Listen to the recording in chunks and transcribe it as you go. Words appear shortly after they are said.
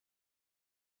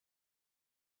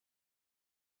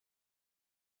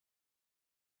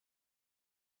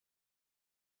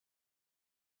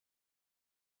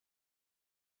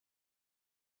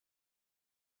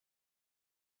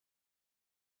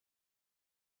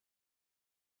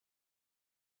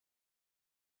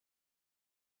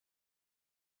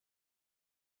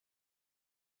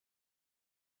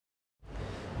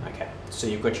So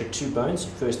you've got your two bones.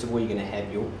 First of all, you're going to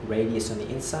have your radius on the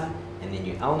inside and then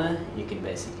your ulnar. You can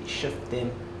basically shift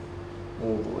them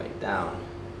all the way down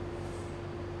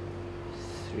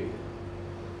through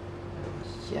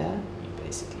over here. You're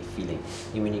basically feeling.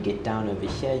 And when you get down over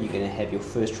here, you're going to have your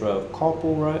first row of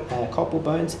carpal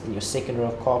bones, then your second row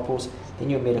of carpals, then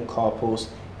your metacarpals,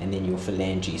 and then your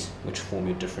phalanges, which form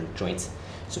your different joints.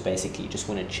 So basically, you just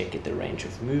want to check at the range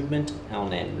of movement,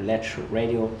 ulnar and lateral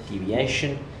radial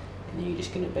deviation, and then you're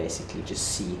just going to basically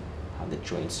just see how the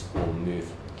joints all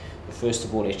move. But first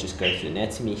of all, let's just go through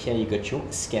anatomy. Here you've got your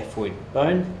scaphoid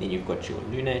bone, then you've got your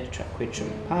lunate trapezium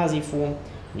pisiform,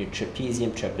 and your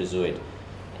trapezium trapezoid,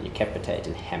 and your capitate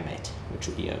and hamate, which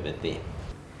will be over there.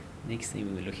 Next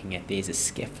thing we were looking at there is a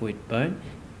scaphoid bone.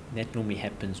 That normally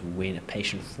happens when a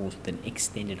patient falls with an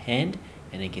extended hand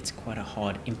and it gets quite a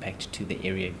hard impact to the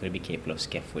area. You've got to be careful of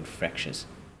scaphoid fractures.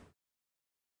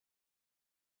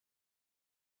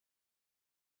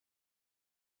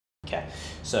 Okay,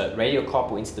 so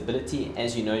radio-carpal instability,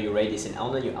 as you know, your radius and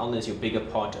ulnar. Your ulnar is your bigger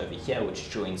part over here, which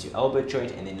joins your elbow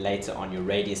joint, and then later on your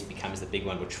radius becomes the big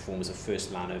one, which forms the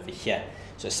first line over here.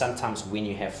 So sometimes when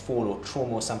you have fall or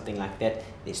trauma or something like that,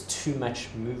 there's too much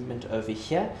movement over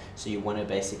here, so you want to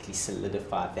basically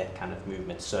solidify that kind of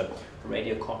movement. So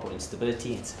radio-carpal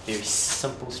instability, it's very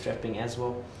simple strapping as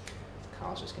well.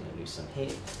 Kyle's just going to lose some hair.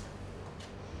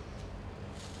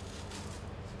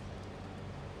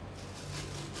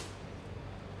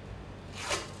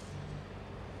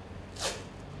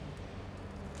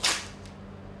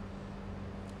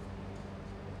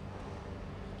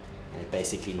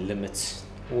 Basically limits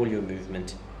all your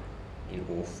movement in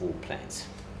all four planes.